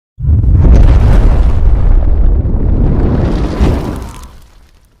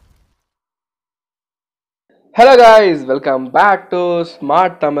Hello guys, welcome back to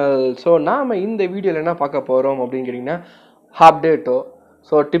Smart Tamil. So நாம இந்த வீடியோல என்ன பார்க்க போறோம் அப்படின்னு கேட்டிங்கன்னா அப்டேட்டோ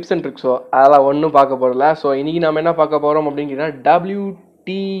டிப்ஸ் அண்ட் ட்ரிக்ஸோ அதெல்லாம் ஒன்றும் பார்க்க போறல. ஸோ இன்னைக்கு நாம என்ன பார்க்க போறோம் அப்படின்னு கேட்டிங்கன்னா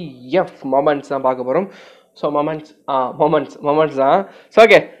WTF மொமெண்ட்ஸ் தான் பார்க்க போறோம். ஸோ மொமெண்ட்ஸ் தான். ஸோ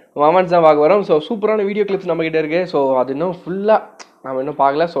ஓகே, மொமெண்ட்ஸ் தான் பார்க்க போகிறோம். ஸோ சூப்பரான வீடியோ கிளிப்ஸ் நம்மக்கிட்ட இருக்குது. ஸோ அது இன்னும் ஃபுல்லாக நம்ம இன்னும்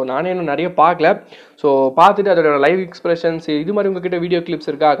பார்க்கல. ஸோ நானே இன்னும் நிறைய பார்க்கல. ஸோ பார்த்துட்டு அதோட லைவ் எக்ஸ்பிரஷன்ஸ் இது மாதிரி உங்ககிட்ட வீடியோ கிளிப்ஸ்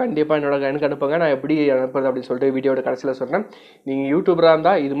இருக்கா, கண்டிப்பாக எனக்கு அனுப்புங்க. நான் எப்படி அனுப்புறது அப்படின்னு சொல்லிட்டு வீடியோட கடைசியில் சொல்கிறேன். நீங்கள் யூடியூபராக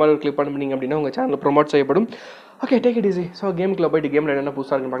இருந்தால் இது மாதிரி ஒரு கிளிப் அனுப்புனீங்க அப்படின்னா உங்கள் சேனல் ப்ரொமோட் செய்யப்படும். Okay, take it easy. So கேமுக்குள்ள போயிட்டு கேமில் என்னென்ன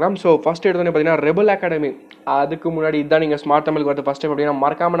புதுசாக இருக்குன்னு பார்க்கலாம். ஸோ ஃபஸ்ட் எடுத்தோன்னே பார்த்தீங்கன்னா ரெபல் அகாடமி. அதுக்கு முன்னாடி இதுதான் நீங்கள் ஸ்மார்ட் தமிழுக்கு வரது ஃபஸ்ட் டைம் அப்படின்னா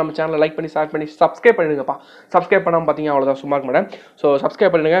மறக்காமல் நம்ம சேனலை லைக் பண்ணி ஷேர் பண்ணி சப்ஸ்கிரைப் பண்ணிடுங்கப்பா. சப்ஸ்கிரைப் பண்ணாமல் பார்த்தீங்கன்னா அவ்வளோதான், சும்மா இருக்க மாட்டேன். ஸோ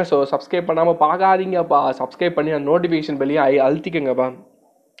சப்ஸ்கிரைப் பண்ணுங்க. ஸோ சப்ஸ்கிரைப் பண்ணாமல் பார்க்காதீங்கப்பா. சப்ஸ்கிரைப் பண்ணி நோட்டிஃபிகேஷன் வெளியே அழுத்திக்கங்கப்பா.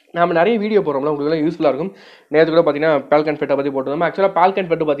 நம்ம நிறைய வீடியோ போகிறோம்ல, உங்களுக்கு யூஸ்ஃபுல்லாக இருக்கும். நேற்று கூட பார்த்தீங்கன்னா பால்கன் பெட்டை பற்றி போட்டுருந்தோம். ஆக்சுவலாக பால்கன்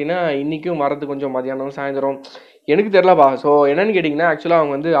பெட்டு பார்த்தீங்கன்னா இன்றைக்கும் வரது கொஞ்சம் மதியானம் சாயந்தரம் எனக்கு தெரிலப்பா. ஸோ என்னென்னு கேட்டிங்கன்னா ஆக்சுவலாக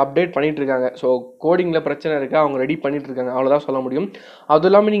அவங்க வந்து அப்டேட் பண்ணிகிட்டு இருக்காங்க. ஸோ கோடிங்கில் பிரச்சனை இருக்குது, அவங்க ரெடி பண்ணிகிட்டு இருக்காங்க, அவ்வளோதான் சொல்ல முடியும். அதுவும்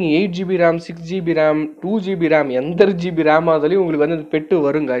இல்லாமல் நீங்கள் 8GB RAM 6GB RAM 2GB RAM எந்த GB RAM ஆகுதுலையும் உங்களுக்கு வந்து பெட்டு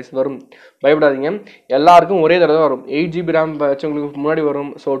வரும் guys, வரும், பயப்படாதீங்க. எல்லாருக்கும் ஒரே தடவை தான் வரும். 8GB RAM வச்சவங்களுக்கு முன்னாடி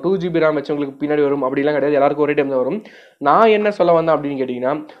வரும். ஸோ 2GB RAM வச்சவங்களுக்கு பின்னாடி வரும். அப்படிலாம் கிடையாது, எல்லாருக்கும் ஒரே டைம் தான் வரும். நான் என்ன சொல்ல வந்தேன் அப்படின்னு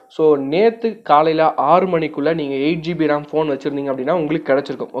கேட்டிங்கன்னா, ஸோ நேற்று காலையில் 6 மணிக்குள்ளே நீங்கள் 8GB RAM ஃபோன் வச்சுருந்தீங்க அப்படின்னா உங்களுக்கு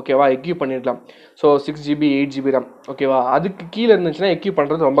கிடச்சிருக்கும். ஓகேவா, எக்யூப் பண்ணிடலாம். ஸோ 6GB 8GB RAM ஓகேவா. அதுக்கு கீழே இருந்துச்சுன்னா எக்யூப்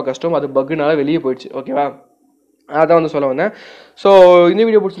பண்ணுறது ரொம்ப கஷ்டம். அது பக்குனால வெளியே போயிடுச்சு. ஓகேவா, அதான் வந்து சொல்ல வந்தேன். ஸோ இந்த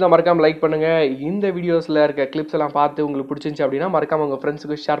வீடியோ பிடிச்சிருந்தா மறக்காமல் லைக் பண்ணுங்கள். இந்த வீடியோஸில் இருக்க கிளிப்ஸ் எல்லாம் பார்த்து உங்களுக்கு பிடிச்சிருந்துச்சி அப்படின்னா மறக்காமல் உங்கள்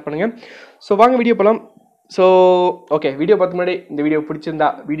ஃப்ரெண்ட்ஸுக்கு ஷேர் பண்ணுங்கள். ஸோ வாங்க வீடியோ போகலாம். ஸோ ஓகே, வீடியோ பார்த்து முன்னாடி இந்த வீடியோ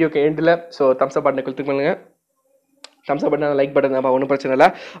பிடிச்சிருந்தா வீடியோக்கு எண்டில் தம்ஸ் அப் பட்டனை கிளிக் பண்ணுங்கள். தம்ஸ் அப் பட்டன், லைக் பட்டன் தான், ஒன்றும் பிரச்சனை இல்லை.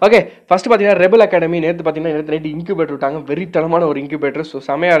 ஓகே, ஃபஸ்ட்டு பார்த்தீங்கன்னா ரெபல் அகாடமி நேற்று பார்த்தீங்கன்னா நைட்டு இன்குபேட்டர் விட்டாங்க. வெறித்தனமான ஒரு இன்குபேட்டர். ஸோ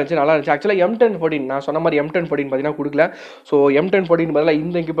செமையாக இருந்துச்சு, நல்லா இருந்துச்சு. ஆக்சுவலாக M1014 நான் சொன்ன மாதிரி M1014 பார்த்தீங்கன்னா கொடுக்கல. ஸோ M1014 பதிலாக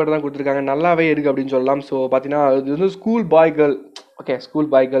இந்த இன்குபேட்டர் தான் கொடுத்துருக்காங்க. நல்லாவே இருக்குது அப்படின்னு சொல்லலாம். ஸோ பார்த்தீங்கன்னா இது வந்து ஸ்கூல் பாய் கேர்ள். ஓகே,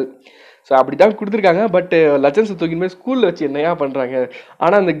 ஸ்கூல் பாய் கேர்ள். ஸோ அப்படி தான் கொடுத்துருக்காங்க. பட் லெஜண்ட்ஸ் தூக்கின்னு போய் ஸ்கூலில் வச்சு என்னையா பண்ணுறாங்க.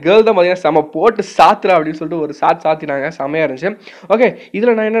 ஆனால் அந்த கேர்ள் தான் பார்த்தீங்கன்னா செம்ம போட்டு சாத்துறா அப்படின்னு சொல்லிட்டு ஒரு சாத்தினாங்க. செம்மையாக இருந்துச்சு. ஓகே,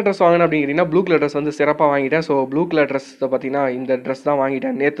 இதில் நான் என்ன ட்ரெஸ் வாங்கினேன் அப்படிங்கிறீங்கன்னா ப்ளூ கலர் ட்ரெஸ் வந்து சிறப்பாக வாங்கிட்டேன். ஸோ ப்ளூ கலர் ட்ரெஸ் பார்த்தீங்கன்னா இந்த ட்ரெஸ் தான்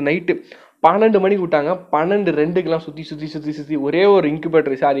வாங்கிட்டேன். நேற்று நைட்டு 12 மணிக்கு விட்டாங்க. 12:02க்கெலாம் சுற்றி ஒரே ஒரு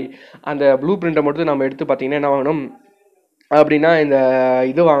இன்குபேட்டர், சாரி அந்த ப்ளூ பிரிண்ட்டை மட்டும் நம்ம எடுத்து பார்த்தீங்கன்னா என்ன வாங்கணும் அப்படின்னா இந்த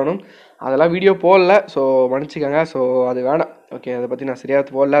இது வாங்கணும். அதெல்லாம் வீடியோ போடல, ஸோ மன்னிச்சிக்கோங்க. ஸோ அது வேணாம். ஓகே, அதை பற்றி நான்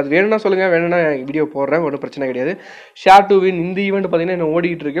சரியாக போடல. அது வேணும்னா சொல்லுங்கள், வேணும்னா வீடியோ போடுறேன், ஒன்றும் பிரச்சனை கிடையாது. ஷேர் டு வின் இந்த ஈவெண்ட் பார்த்தீங்கன்னா என்ன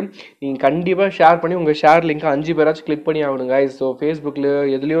ஓடிக்கிட்டு இருக்கு. நீங்கள் கண்டிப்பாக ஷேர் பண்ணி உங்கள் ஷேர் லிங்க் 5 பேராச்சும் கிளிக் பண்ணி ஆகணுங்க. ஸோ ஃபேஸ்புக்கில்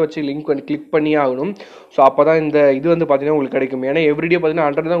எதுலேயும் வச்சு லிங்க் பண்ணி கிளிக் பண்ணி ஆகணும். ஸோ அப்போ தான் இந்த இது வந்து பார்த்தீங்கன்னா உங்களுக்கு கிடைக்கும். ஏன்னா எவ்ரிடே பார்த்தீங்கன்னா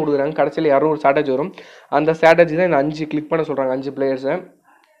 100 தான் கொடுக்குறாங்க. கடைசியில் 200 ஸ்ட்ராட்டஜி வரும். அந்த ஸ்ட்ராட்டஜி தான் இந்த 5 கிளிக் பண்ண சொல்கிறாங்க, 5 பிளேயர்ஸை.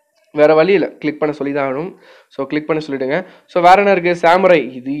 வேறு வழி இல்லை, கிளிக் பண்ண சொல்லி தான் ஆகணும். ஸோ கிளிக் பண்ண சொல்லிவிடுங்க. ஸோ வேறு என்ன இருக்குது, சாமுரை.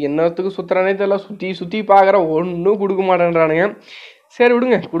 இது என்னத்துக்கு சுற்றுறானே தெரியல, சுற்றி பார்க்குற ஒன்றும் கொடுக்க மாட்டேன்றானுங்க. சரி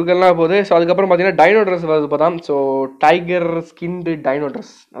விடுங்க, கொடுக்கலாம் போகுது. ஸோ அதுக்கப்புறம் பார்த்தீங்கன்னா டைனோ ட்ரெஸ் வருது பார்த்தா. So tiger skinned dino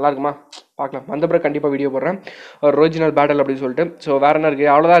dress நல்லா இருக்குமா, பார்க்கலாம். வந்த பிறகு கண்டிப்பாக வீடியோ போடுறேன், ஒரு ஒரிஜினல் பேட்டல் அப்படின்னு சொல்லிட்டு. ஸோ வேறு என்ன இருக்குது,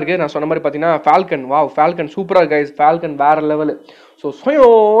 அவ்வளோதான் இருக்குது. நான் சொன்ன மாதிரி பார்த்தீங்கன்னா ஃபால்கன். ஃபால்கன் சூப்பராக இருக்கு கைஸ். ஃபால்கன் வேறு லெவலு. ஸோ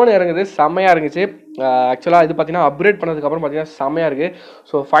சுயோன்னு இறங்குது, செம்மையாக இருந்துச்சு. ஆக்சுவலாக இது பார்த்தீங்கன்னா அப்கிரேட் பண்ணதுக்கப்புறம் பார்த்தீங்கன்னா செம்மையாக இருக்குது.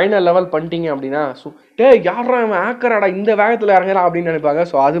 ஸோ ஃபைனல் லெவல் பண்ணிட்டீங்க அப்படின்னா யாரா அவன் ஆக்கராடா இந்த வேகத்தில் இறங்கலாம் அப்படின்னு நினைப்பாங்க.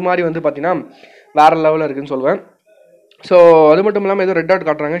 ஸோ அது மாதிரி வந்து பார்த்தீங்கன்னா வேறு லெவலில் இருக்குதுன்னு சொல்லுவேன். ஸோ அது மட்டும் இல்லாமல் ஏதோ ரெட் டாட்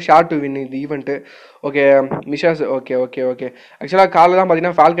காட்டுறாங்க, ஷார்ட் டு வின் இது ஈவெண்ட்டு. Okay Misha's, okay. ஆக்சுவலாக காலையில் தான்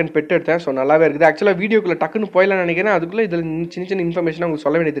பார்த்தீங்கன்னா ஃபால்கன் பெட் எடுத்தேன். ஸோ நல்லாவே இருக்குது. ஆக்சுவலாக வீடியோக்குள்ளே டக்குன்னு போயிடலாம்னு நினைக்கிறேன். அதுக்குள்ளே இதில் சின்ன இன்ஃபர்மேஷன் உங்களுக்கு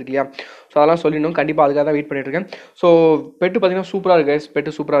சொல்ல வேண்டியது இருக்கு இல்லையா. ஸோ அதெல்லாம் சொல்லிடணும், கண்டிப்பாக அதுக்காக தான் வெயிட் பண்ணிட்டுருக்கேன். ஸோ பெட்டு பார்த்தீங்கன்னா சூப்பராக இருக்குது.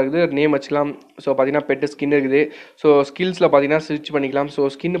 பெட்டு சூப்பராக இருக்குது, நேம் வச்சுக்கலாம். ஸோ பார்த்தீங்கன்னா பெட்டு ஸ்கின் இருக்குது. ஸோ ஸ்கில்ஸில் பார்த்தீங்கன்னா ஸ்விட்ச் பண்ணிக்கலாம். ஸோ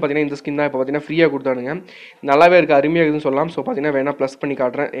ஸ்கின் பார்த்தீங்கன்னா இந்த ஸ்கின் தான் இப்போ பார்த்தீங்கன்னா ஃப்ரீயாக கொடுத்தானுங்க. நல்லாவே இருக்குது, அருமையாக இருக்குதுன்னு சொல்லலாம். ஸோ பார்த்தீங்கன்னா வேணால் ப்ளஸ் பண்ணி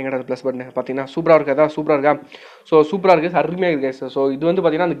காட்டுறேன். எங்கடா ப்ளஸ் பண்ணு பார்த்தீங்கன்னா சூப்பராக இருக்கா, சூப்பராக இருக்கா. ஸோ சூப்பராக இருக்குது, அருமையாக இருக்குது. ஸோ இது வந்து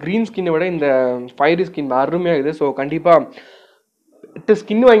பார்த்தீங்கன்னா அந்த க்ரீன் ஸ்கின்னை விட இந்த ஃபயரி ஸ்கின் அருமையாக இருக்குது. ஸோ கண்டிப்பாக பெட்டு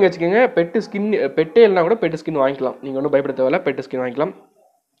ஸ்கின் வாங்கி வச்சுக்கோங்க. பெட்டே இல்லைனா கூட பெட்டு ஸ்கின் வாங்கிக்கலாம், நீங்கள் ஒன்றும் பயப்பட தேவையில்ல, பெட்டு ஸ்கின் வாங்கிக்கலாம்.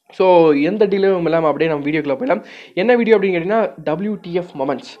 ஸோ எந்த டிலேவும் இல்லாமல் அப்படியே நம்ம வீடியோக்குள்ளே போயிடலாம். என்ன வீடியோ அப்படின்னு கேட்டிங்கன்னா WTF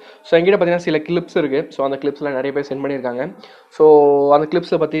மொமெண்ட்ஸ். ஸோ எங்கிட்ட பார்த்தீங்கன்னா சில கிளிப்ஸ் இருக்குது. ஸோ அந்த கிளிப்ஸ்லாம் நிறைய பேர் சென்ட் பண்ணியிருக்காங்க. ஸோ அந்த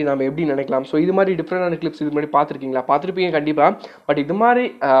கிளிப்ஸை பற்றி நம்ம எப்படி நினைக்கலாம். ஸோ இது மாதிரி டிஃப்ரெண்டான கிளிப்ஸ் இது மாதிரி பார்த்துருப்பீங்க கண்டிப்பாக. பட் இது மாதிரி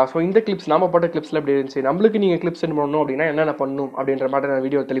ஸோ இந்த கிளிப்ஸ் நாம போட்ட கிளிப்ஸில் எப்படி இருந்துச்சு, நம்மளுக்கு நீங்கள் கிளிப்ஸ் சென்ட் பண்ணணும் அப்படின்னா என்னென்ன பண்ணணும் அப்படின்ற மாதிரி நான்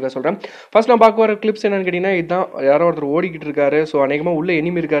வீடியோ தெளிவாக சொல்கிறேன். ஃபர்ஸ்ட் நான் பார்க்க வர கிளிப்ஸ் என்னென்னு கேட்டிங்கன்னா இதுதான். யாரோ ஒருத்தர் ஓடிக்கிட்டு இருக்காரு. ஸோ அநேகமாக உள்ள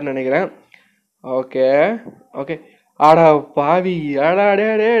எனிமி இருக்காருன்னு நினைக்கிறேன். ஓகே ஆடா பாவி, ஆடாடே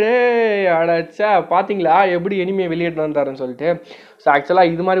அடாச்சா பார்த்தீங்களா எப்படி எனிமையை வெளியேட்டு வந்தாருன்னு சொல்லிட்டு. ஸோ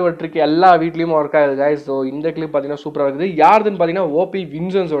ஆக்சுவலாக இது மாதிரி ஒரு ட்ரிக் எல்லா வீட்லேயும் ஒர்க் ஆகுது கைஸ். ஸோ இந்த கிளிப் பார்த்தீங்கன்னா சூப்பராக இருக்குது. யாருதுன்னு பார்த்தீங்கன்னா ஓபி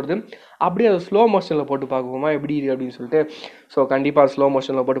வின்சன்ஸ் வருது. அப்படியே அதை ஸ்லோ மோஷனில் போட்டு பார்க்குவோமா எப்படி இருக்குது அப்படின்னு சொல்லிட்டு. ஸோ கண்டிப்பாக ஸ்லோ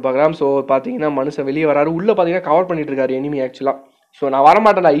மோஷனில் போட்டு பார்க்கலாம். ஸோ பார்த்தீங்கன்னா மனுஷன் வெளியே வராரு, உள்ளே பார்த்தீங்கன்னா கவர் பண்ணிட்டு இருக்காரு எனிமி ஆக்சுவலாக. ஸோ நான்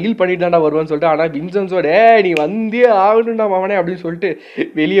வரமாட்டேன், நான் ஹீல் பண்ணிட்டு தான்டா வருவேன்னு சொல்லிட்டு, ஆனால் வின்சன்ஸோட நீ வந்தே ஆகணும்டா அவனே அப்படின்னு சொல்லிட்டு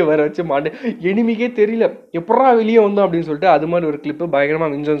வெளியே வர வச்சு மாட்டேன். எனிமிக்கே தெரியல எப்படா வெளியே வந்தோம் அப்படின்னு சொல்லிட்டு அது மாதிரி ஒரு கிளிப்பு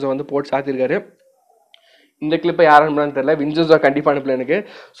பயங்கரமாக வின்சன்ஸை வந்து போட்டு சாத்திருக்காரு. இந்த கிளிப்பை யார் அனுப்புனான்னு தெரியல, வின்சன்ஸாக கண்டிப்பாக அனுப்பல எனக்கு.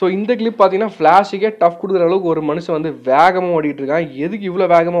 ஸோ இந்த கிளிப் பார்த்தீங்கன்னா ஃப்ளாஷுக்கே டஃப் கொடுக்குற அளவுக்கு ஒரு மனுஷன் வந்து வேகமாக ஓடிட்டு இருக்கான். எதுக்கு இவ்வளோ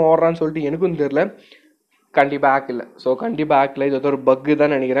வேகமாக ஓடுறான்னு சொல்லிட்டு எனக்கும் தெரியல. கண்டிப்பாக ஹேக் இல்லை. ஸோ கண்டிப்பாக ஹேக் இல்லை, இது வந்து ஒரு பக்கு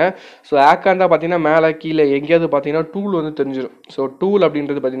தான் நினைக்கிறேன். ஸோ ஹேக்காக இருந்தால் பார்த்தீங்கன்னா மேலே கீழே எங்கேயாவது பார்த்தீங்கன்னா டூல் வந்து தெரிஞ்சிடும். ஸோ டூல்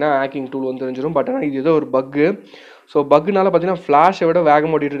அப்படின்றது பார்த்தீங்கன்னா ஹேக்கிங் டூல் வந்து தெரிஞ்சிடும். பட் ஆனால் இது ஏதோ ஒரு பக்கு. ஸோ பக்குனால பார்த்தீங்கன்னா ஃப்ளாஷை விட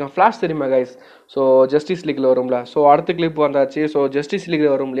வேகம் ஓடிட்டு இருக்கான். ஃப்ளாஷ் தெரியுமா கைஸ்? ஸோ ஜஸ்டிஸ் லீக்கில் வரும்ல. ஸோ அடுத்த கிளிப் வந்தாச்சு. ஸோ ஜஸ்டிஸ்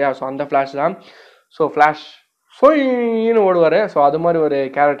லீக்கில் வரும் இல்லையா, ஸோ அந்த ஃப்ளாஷ் தான். So flash ஸோயின்னு ஓடுவார். ஸோ அது மாதிரி ஒரு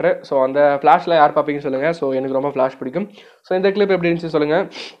கேரக்டர். ஸோ அந்த ஃப்ளாஷில் யார் பார்ப்பீங்கன்னு சொல்லுங்கள். ஸோ எனக்கு ரொம்ப ஃப்ளாஷ் பிடிக்கும். ஸோ இந்த கிளிப் எப்படி இருந்துச்சு சொல்லுங்கள்.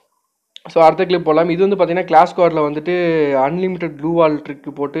 ஸோ அடுத்த கிளிப் போகலாம். இது வந்து பார்த்தீங்கன்னா கிளாஸ் ஸ்குவாடில் வந்துட்டு அன்லிமிட்டட் க்ளூ வால் ட்ரிக்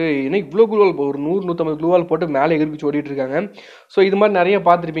போட்டு ஏன்னா இவ்வளோ க்ளூ வால் ஒரு 100-150 க்ளூ வால் போட்டு மேலே எகிரிச்சு ஓடிட்டு இருக்காங்க. ஸோ இது மாதிரி நிறைய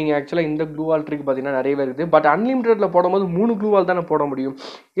பார்த்துருப்பீங்க. ஆக்சுவலாக இந்த க்ளூ வால் ட்ரிக் பார்த்தீங்கன்னா நிறையவே இருக்குது. பட் அன்லிமிட்டடில் போடும்போது 3 க்ளூ வால் தானே போட முடியும்.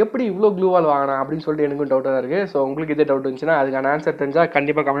 எப்படி இவ்வளோ க்ளூ வால் வாங்கினா அப்படின்னு சொல்லிட்டு எனக்கும் டவுட்டாக தான் இருக்குது. ஸோ உங்களுக்கு இதே டவுட் இருந்துச்சுன்னா அதுக்கான ஆன்சர் தெரிஞ்சால்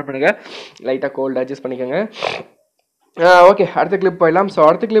கண்டிப்பாக கமெண்ட் பண்ணுங்கள். லைட்டாக கோல்டு அட்ஜஸ்ட் பண்ணிக்கோங்க. ஓகே, அடுத்த கிளிப் போயிடலாம். ஸோ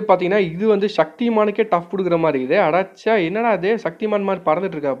அடுத்த கிளிப் பார்த்தீங்கன்னா இது வந்து சக்திமானுக்கே டஃப் கொடுக்குற மாதிரி இருக்குது. அடாச்சா என்னடா அது சக்திமான் மாதிரி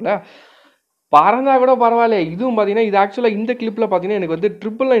பறந்துட்டு இருக்காப்புல. பறந்தா கூட பரவாயில்ல. இதுவும் பார்த்தீங்கன்னா இது ஆக்சுவலாக இந்த கிளிப்பில் பார்த்தீங்கன்னா எனக்கு வந்து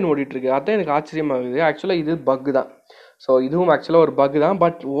 999 ஓடிட்டுருக்கு. அதுதான் எனக்கு ஆச்சரியமாகுது. ஆக்சுவலாக இது பக்கு தான். ஸோ இதுவும் ஆக்சுவலாக ஒரு பக்கு தான்.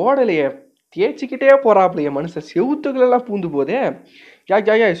 பட் ஓடலையே, தேய்ச்சிக்கிட்டே போகிறாப்புலையே மனுஷன், செவுத்துக்களெல்லாம் பூந்து போதே.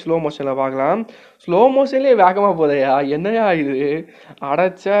 யா ஸ்லோ மோஷனில் பார்க்கலாம். ஸ்லோ மோஷன்லேயே வேகமாக போதையா, என்னையா இது?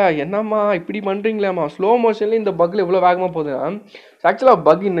 அடைச்சா என்னம்மா இப்படி பண்ணுறீங்களேம்மா, ஸ்லோ மோஷன்லேயே இந்த பக்கில் இவ்வளோ வேகமாக போகுதுன்னா. ஆக்சுவலாக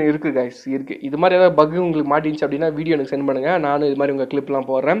பக் இன்னும் இருக்குது கைஸ், இருக்குது. இது மாதிரி ஏதாவது பக்கு உங்களுக்கு மாட்டிச்சு அப்படின்னா வீடியோ எனக்கு சென்ட் பண்ணுங்கள். நானும் இது மாதிரி உங்கள் கிளிப்லாம்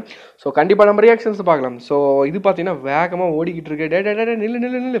போடுறேன். ஸோ கண்டிப்பாக நம்ம ரியாக்ஷன்ஸ் பார்க்கலாம். ஸோ இது பார்த்தீங்கன்னா வேகமாக ஓடிக்கிட்டு இருக்கு. டே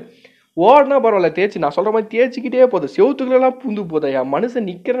நில்லு ஓடினா பரவாயில்ல, தேய்ச்சி நான் சொல்கிற மாதிரி தேய்ச்சிக்கிட்டே போகுது. செவுத்துக்குள்ளெல்லாம் பூந்து போதையா. மனுஷன்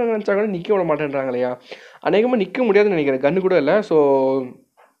நிற்கிறேன்னு நினச்சா கூட நிற்க விட மாட்டேன்றாங்களையா. அநேகமாக நிற்க முடியாதுன்னு நினைக்கிறேன், கன்று கூட இல்லை. ஸோ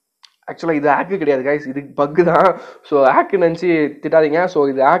ஆக்சுவலாக இது ஹேக்கு கிடையாது கைஸ், இது பக்கு தான். ஸோ ஹேக்கு நினச்சி திட்டாதீங்க. ஸோ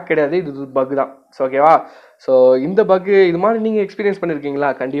இது ஹேக் கிடையாது, இது பக்கு தான். ஸோ ஓகேவா. ஸோ இந்த பக்கு இது மாதிரி நீங்கள் எக்ஸ்பீரியன்ஸ்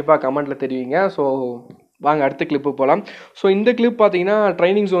பண்ணியிருக்கீங்களா கண்டிப்பாக கமெண்ட்டில் தெரிவிங்க. ஸோ வாங்க அடுத்த கிளிப்பு போகலாம். ஸோ இந்த கிளிப் பார்த்தீங்கன்னா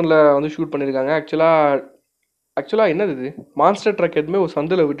ட்ரைனிங் ஜோனில் வந்து ஷூட் பண்ணியிருக்காங்க. ஆக்சுவலாக என்னது இது, மான்ஸ்டர் ட்ரக் எதுவுமே ஒரு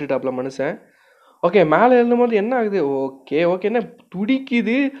சந்தில் விட்டுட்டாப்ல மனுஷன். ஓகே, மேலே எழுதும்போது என்ன ஆகுது, ஓகே என்ன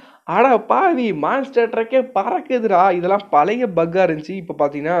துடிக்குது. ஆடா பாவி, மான்ஸ்டர் ட்ரக்கே பறக்குதுடா. இதெல்லாம் பழைய பக்காக இருந்துச்சு. இப்போ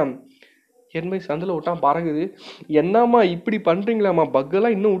பார்த்தீங்கன்னா என் சந்தில் விட்டான் பறகுது. என்னம்மா இப்படி பண்ணுறீங்களாம்மா,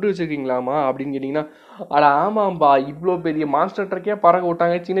 பக்கெல்லாம் இன்னும் விட்டு வச்சுருக்கீங்களாம்மா அப்படின்னு கேட்டிங்கன்னா, அட ஆமாம்பா, இவ்வளோ பெரிய மான்ஸ்டர் ட்ரக்கே பறக்க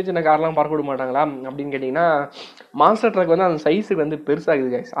விட்டாங்க, சின்ன சின்ன கார்லாம் பறக்க விட மாட்டாங்களா அப்படின்னு கேட்டிங்கன்னா, மான்ஸ்டர் ட்ரக் வந்து அந்த சைஸுக்கு வந்து பெருசாகுது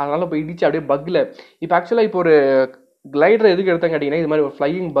கைஸ். அதனால் போய் இடிச்சு அப்படியே பக்கில். இப்போ ஆக்சுவலாக இப்போ ஒரு கிளைடர் எதுக்கு எடுத்தாங்க கேட்டிங்கன்னா, இது மாதிரி ஒரு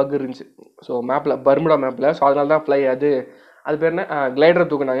ஃப்ளையிங் பக் இருந்துச்சு. ஸோ மேப்பில், பர்முடா மேப்பில். ஸோ அதனால தான் அது பேர் என்ன, கிளைடரை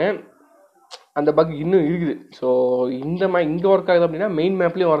தூக்குனாங்க. அந்த பக் இன்னும் இருக்குது. ஸோ இங்கே ஒர்க் ஆகுது அப்படின்னா மெயின்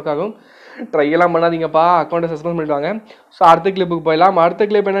மேப்லேயும் ஒர்க் ஆகும். ட்ரையெல்லாம் பண்ணாதீங்கப்பா, அக்கௌண்ட்டை சஸ்பெண்ட் பண்ணிடுவாங்க. ஸோ அடுத்த கிளிப்புக்கு போயிடலாம். அடுத்த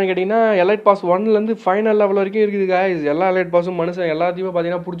கிளிப் என்னன்னு கேட்டிங்கன்னா, எலைட் பாஸ் 1லேருந்து ஃபைனல் லெவல் வரைக்கும் இருக்குது கைஸ். எல்லா எலைட் பாஸும் மனுஷன் எல்லாத்தையுமே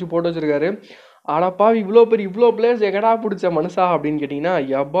பார்த்தீங்கன்னா பிடிச்சி போட்டு வச்சிருக்காரு. ஆடாப்பா இவ்வளோ பிளேஸ் எங்கடா பிடிச்ச மனுஷா அப்படின்னு கேட்டிங்கன்னா,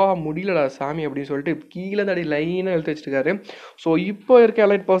 யப்பா முடியலடா சாமி அப்படின்னு சொல்லிட்டு கீழே தடி லைனாக எழுத்து வச்சுருக்காரு. ஸோ இப்போ இருக்க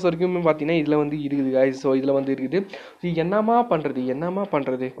எலைட் பாஸ் வரைக்குமே பார்த்தீங்கன்னா இதில் வந்து இருக்குது கைஸ். ஸோ இதில் வந்து இருக்குது. என்னம்மா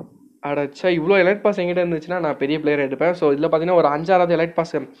பண்ணுறது அடச்சா, இவ்வளோ எலைட் பாஸ் எங்கிட்ட இருந்துச்சுன்னா நான் பெரிய பிளேயர் எடுப்பேன். ஸோ இதில் பார்த்தீங்கன்னா ஒரு 5-6 எலைட்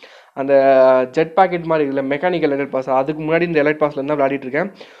பாஸ் அந்த ஜெட் பேக்கெட் மாதிரி இல்லை, மெக்கானிக்கல் எலைட் பாஸ். அதுக்கு முன்னாடி இந்த எலைட் பாஸில் தான் விளையாடிட்டு இருக்கேன்.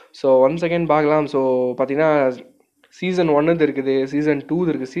 ஸோ 1 செகண்ட் பார்க்கலாம். ஸோ பார்த்தீங்கன்னா சீசன் 1 இருக்குது, சீசன் 2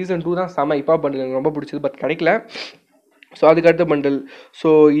 இருக்குது. சீசன் 2 தான் செம இப்போ பண்டில் எனக்கு ரொம்ப பிடிச்சது, பட் கிடைக்கல. ஸோ அதுக்கடுத்த பண்டில். ஸோ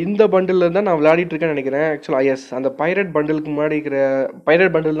இந்த பண்டில் தான் நான் விளையாடிட்டு இருக்கேன்னு நினைக்கிறேன். ஆக்சுவலாக எஸ், அந்த பைரட் பண்டிலுக்கு முன்னாடி இருக்கிற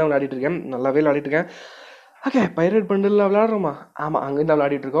பைரட் பண்டில் தான் விளையாடிட்டு இருக்கேன். நல்லாவே விளையாடிட்டு இருக்கேன். Okay, pirate bundle விளையாடுறோமா? ஆமாம், அங்கேருந்து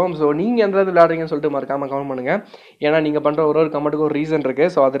விளையாடிட்டு இருக்கோம். ஸோ நீங்கள் எந்த விளையாடுறீங்கன்னு சொல்லிட்டு மறக்காமல் கமெண்ட் பண்ணுங்கள். ஏன்னா நீங்கள் பண்ணுற ஒரு கமெண்ட்டுக்கு ஒரு ரீசன்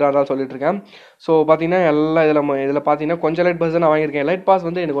இருக்குது. ஸோ அதனால தான் சொல்லிட்டு இருக்கேன். ஸோ பார்த்தீங்கன்னா எல்லாம் இதில் பார்த்தீங்கன்னா கொஞ்சம் லைட் பாஸ் தான் நான் வாங்கியிருக்கேன். லைட் பாஸ்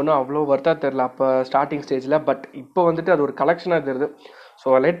வந்து எனக்கு ஒன்றும் அவ்வளோ ஒர்த்தாக தெரில அப்போ ஸ்டார்டிங் ஸ்டேஜில். பட் இப்போ வந்துட்டு அது ஒரு கலெக்ஷனாக தெரியுது. ஸோ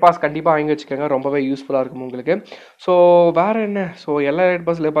லைட் பாஸ் கண்டிப்பாக வாங்கி வச்சுக்கோங்க, ரொம்பவே யூஸ்ஃபுல்லாக இருக்கும் உங்களுக்கு. ஸோ வேறு என்ன, ஸோ எல்லா லைட்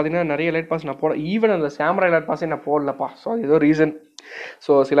பாஸில் பார்த்தீங்கன்னா நிறைய லைட் பாஸ் நான் ஈவன் அந்த சாம்ரா லைட் பாஸே நான் போடலப்பா. ஸோ அது ஏதோ ரீசன்.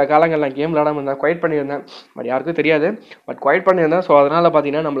 ஸோ சில காலங்கள் நான் கேம் விளையாடாமல் இருந்தேன், குவைட் பண்ணியிருந்தேன். பட் யாருக்கும் தெரியாது, பட் குவைட் பண்ணியிருந்தேன். ஸோ அதனால்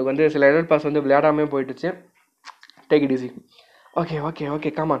பார்த்தீங்கன்னா நம்மளுக்கு வந்து சில லைட் பாஸ் வந்து விளையாடாமே போயிட்டுச்சு. Take it easy.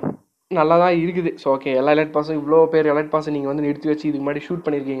 Okay come on. நல்லா தான் இருக்குது. ஸோ ஓகே, எல்லா எலைட் பாஸும் இவ்வளோ பேர் எலைட் பாஸை நீங்கள் வந்து நிறுத்தி வச்சு இதுக்கு முன்னாடி ஷூட்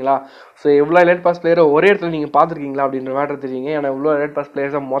பண்ணியிருக்கீங்களா? ஸோ எவ்வளோ எலைட் பாஸ் பிளேயரை ஒரே இடத்துல நீங்கள் பார்த்துருக்கீங்களா அப்படின்ற மேட்டர் தெரியுங்க. ஏன்னா இவ்வளோ எலைட் பாஸ்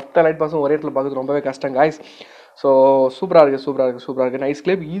பிளேயர்ஸாக மொத்த எலைட் பாஸும் ஒரே இடத்துல பார்க்குறது ரொம்பவே கஷ்டம் காய்ஸ். ஸோ சூப்பராக இருக்குது. Nice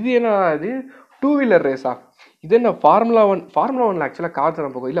clip. இது என்ன, இது 2 வீலர் ரேஸா? இது என்ன ஃபார்முலா 1 ஆக்சுவலாக கார்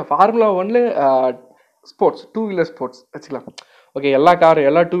தான் போகும். இல்லை, ஃபார்முலா 1ல் ஸ்போர்ட்ஸ், 2 வீலர் ஸ்போர்ட்ஸ் வச்சுக்கலாம். ஓகே, எல்லா கார்,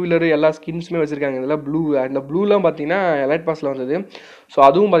 எல்லா 2 வீலரு, எல்லா ஸ்கின்ஸுமே வச்சுருக்காங்க. இதெல்லாம் ப்ளூ, இந்த ப்ளூலாம் பார்த்தீங்கன்னா எலைட் பாஸில் வந்தது. ஸோ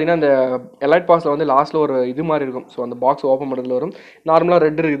அதுவும் பார்த்தீங்கன்னா அந்த எலைட் பாஸில் வந்து லாஸ்ட்டில் ஒரு இது மாதிரி இருக்கும். ஸோ அந்த பாக்ஸ் ஓப்பன் பண்ணுறதுல வரும். நார்மலாக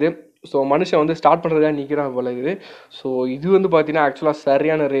ரெட் இருக்குது. ஸோ மனுஷன் வந்து ஸ்டார்ட் பண்ணுறதுக்காக நிற்கிறான் போல இருக்குது. ஸோ இது வந்து பார்த்தீங்கன்னா ஆக்சுவலாக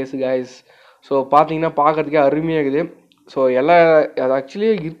சரியான ரேஸு கைஸ். ஸோ பார்த்தீங்கன்னா பார்க்குறதுக்கே அருமையாக இருக்குது. ஸோ அது ஆக்சுவலி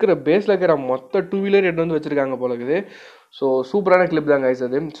இருக்கிற பேஸில் இருக்கிற மொத்த 2 வீலர் எடுத்து வந்து வச்சுருக்காங்க போல இருக்குது. ஸோ சூப்பரான கிளிப் தான் கைஸ்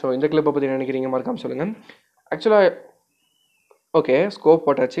அது. ஸோ இந்த கிளிப்பை பற்றி நினைக்கிறீங்க மறக்காம சொல்லுங்கள். ஆக்சுவலாக ஓகே, ஸ்கோப்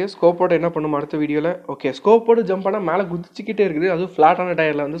போட்டாச்சு. ஸ்கோப் போட்டு என்ன பண்ணும் அடுத்த வீடியோவில்? ஓகே, ஸ்கோப் போட்டு ஜம்ப் பண்ணால் மேலே குதிச்சிக்கிட்டே இருக்குது. அதுவும் ஃப்ளாட்டான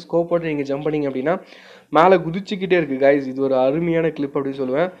டயரில் வந்து ஸ்கோப் போட்டு நீங்கள் ஜம்ப் பண்ணிங்க அப்படின்னா மேலே குதிச்சிக்கிட்டே இருக்குது கைஸ். இது ஒரு அருமையான கிளிப் அப்படின்னு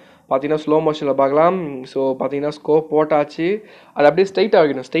சொல்லுவேன். பார்த்தீங்கன்னா ஸ்லோ மோஷனில் பார்க்கலாம். ஸோ பார்த்தீங்கன்னா ஸ்கோப் போட்டாச்சு. அது அப்படியே ஸ்ட்ரைட்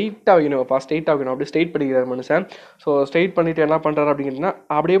ஆகணும் அப்படியே ஸ்ட்ரைட் பண்ணிக்கிறார் மனுஷன். ஸோ ஸ்ட்ரைட் பண்ணிவிட்டு என்ன பண்ணுறாரு அப்படிங்கிறதுனா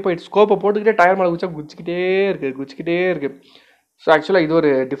அப்படியே போயிட்டு ஸ்கோப்பை போட்டுக்கிட்டே டயர் மேலே குதிச்சிக்கிட்டே இருக்குது. ஸோ ஆக்சுவலாக இது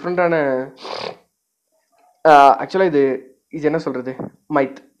ஒரு டிஃப்ரெண்ட்டான ஆக்சுவலாக இது என்ன சொல்கிறது,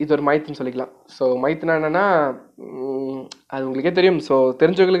 இது ஒரு மைத்துன்னு சொல்லிக்கலாம். ஸோ மைத்துனா என்னென்னா அது உங்களுக்கே தெரியும். ஸோ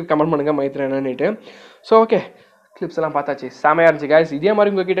தெரிஞ்சவங்களுக்கு கமெண்ட் பண்ணுங்கள் மைத்துனா என்னன்னுட்டு. ஸோ ஓகே, கிளிப்ஸ் எல்லாம் பார்த்தாச்சு. செமையாக இருந்துச்சு கைஸ். இதே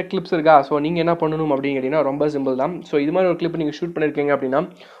மாதிரி உங்ககிட்ட கிளிப்ஸ் இருக்கா? ஸோ நீங்கள் என்ன பண்ணணும் அப்படின்னு கேட்டிங்கன்னா ரொம்ப சிம்பிள் தான். ஸோ இது மாதிரி ஒரு கிளிப் நீங்கள் ஷூட் பண்ணியிருக்கீங்க அப்படின்னா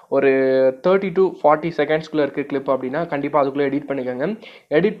ஒரு 30 to 40 செகண்ட்ஸ்குள்ளே இருக்க கிளிப் அப்படின்னா கண்டிப்பாக அதுக்குள்ளே எடிட் பண்ணிக்கோங்க.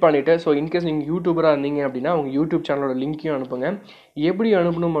 எடிட் பண்ணிவிட்டு ஸோ இன்கேஸ் நீங்கள் யூடியூபராக இருந்தீங்க அப்படின்னா உங்கள் யூடியூப் சேனலோட லிங்க்கையும் அனுப்புங்க. எப்படி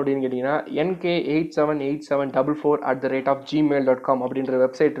அனுப்பணும் அப்படின்னு கேட்டிங்கன்னா nk878744@gmail.com அப்படின்ற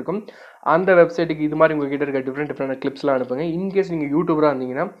வெப்சைட் இருக்கும். அந்த வெப்சைட்டுக்கு இது மாதிரி உங்ககிட்ட இருக்க டிஃப்ரெண்ட் கிளிப்ஸ்லாம் அனுப்புங்க. இன்கேஸ் நீங்கள் யூடியூபராக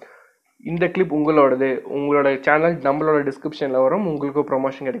இருந்தீங்கன்னா இந்த கிளிப் உங்களோட சேனல் நம்மளோட டிஸ்கிரிப்ஷனில் வரும், உங்களுக்கு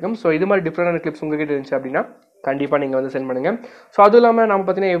ப்ரொமோஷன் கிடைக்கும். ஸோ இது மாதிரி டிஃப்ரெண்டான கிளிப்ஸ் உங்ககிட்ட இருந்துச்சு அப்படின்னா கண்டிப்பாக நீங்கள் வந்து சென்ட் பண்ணுங்கள். ஸோ அதுவும் இல்லாமல் நம்ம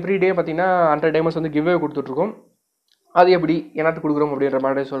பார்த்தீங்கன்னா எவ்ரிடே பார்த்தீங்கன்னா 100 டைமண்ட்ஸ் வந்து கிவ்வே கொடுத்துட்ருக்கோம். அது எப்படி என்னத்துக்கு கொடுக்குறோம் அப்படின்ற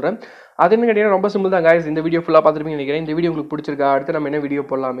மாதிரி சொல்கிறேன். அது என்ன கேட்டிங்கன்னா ரொம்ப சிம்பிள் தான் கைஸ். இந்த வீடியோ ஃபுல்லாக பார்த்துருப்பீங்க நினைக்கிறேன். இந்த வீடியோ உங்களுக்கு பிடிச்சிருக்கா, அடுத்து நம்ம என்ன வீடியோ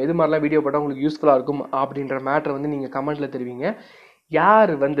போடலாம், எது மாதிரிலாம் வீடியோ போட்டால் உங்களுக்கு யூஸ்ஃபுல்லாக இருக்கும் அப்படின்ற மேட்டர் வந்து நீங்கள் கமெண்ட்டில் தெரிவிங்க.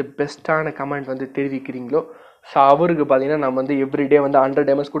 யார் வந்து பெஸ்ட்டான கமெண்ட் வந்து தெரிவிக்கிறீங்களோ ஸோ அவருக்கு பார்த்தீங்கன்னா நம்ம வந்து எவ்ரிடே வந்து 100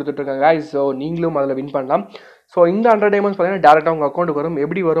 டைமண்ட்ஸ் கொடுத்துட்ருக்காங்க கைஸ். ஸோ நீங்களும் அதில் வின் பண்ணலாம். ஸோ இந்த 100 டைமண்ட்ஸ் பார்த்தீங்கன்னா டேரெக்டாக உங்கள் அக்கௌண்ட்டுக்கு வரும்.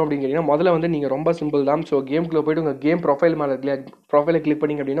 எப்படி வரும் அப்படின்னு கேட்டிங்கன்னா முதல்ல வந்து நீங்கள் ரொம்ப சிம்பிள் தான். ஸோ கேம்குள்ளே போய்ட்டு உங்கள் கேம் ப்ரொஃபைல் மேலே ப்ரொஃபைலை கிளிக்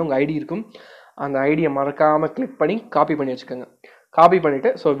பண்ணிங்க அப்படின்னா உங்கள் ஐடி இருக்கும். அந்த ஐடியை மறக்காமல் கிளிக் பண்ணி காப்பி பண்ணி வச்சுக்கோங்க. காப்பி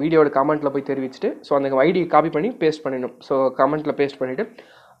பண்ணிவிட்டு ஸோ வீடியோட கமெண்ட்டில் போய் தெரிவிச்சுட்டு ஸோ அந்த ஐடியை காப்பி பண்ணி பேஸ்ட் பண்ணிடணும். ஸோ கமெண்ட்டில் பேஸ்ட் பண்ணிவிட்டு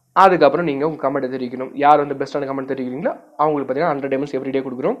அதுக்கப்புறம் நீங்கள் உங்கள் கமெண்ட்டை தெரிவிக்கணும். யார் வந்து பெஸ்ட்டான கமெண்ட் தெரிவிக்கிறீங்களோ அவங்களுக்கு பார்த்தீங்கன்னா 100 டைமண்ட்ஸ் எவ்ரிடே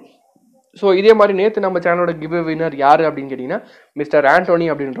கொடுக்குறோம். ஸோ இதே மாதிரி நேற்று நம்ம சேனலோட கிவ் வின்னர் யார் அப்படின்னு கேட்டிங்கன்னா மிஸ்டர் ஆண்டோனி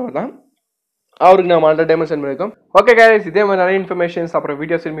அப்படின்றவர் தான். அவருக்கு நம்ம 100 டைமண்ட்ஸ் சென்ட் பண்ணியிருக்கோம். ஓகே கைஸ், இதே மாதிரி நிறைய இன்ஃபர்மேஷன்ஸ் அப்புறம்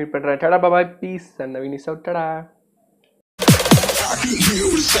வீடியோஸ் மீட் பண்ணுறேன். டடா பாய், பீஸ் அண்ட் நவீன் சவுட். டடா.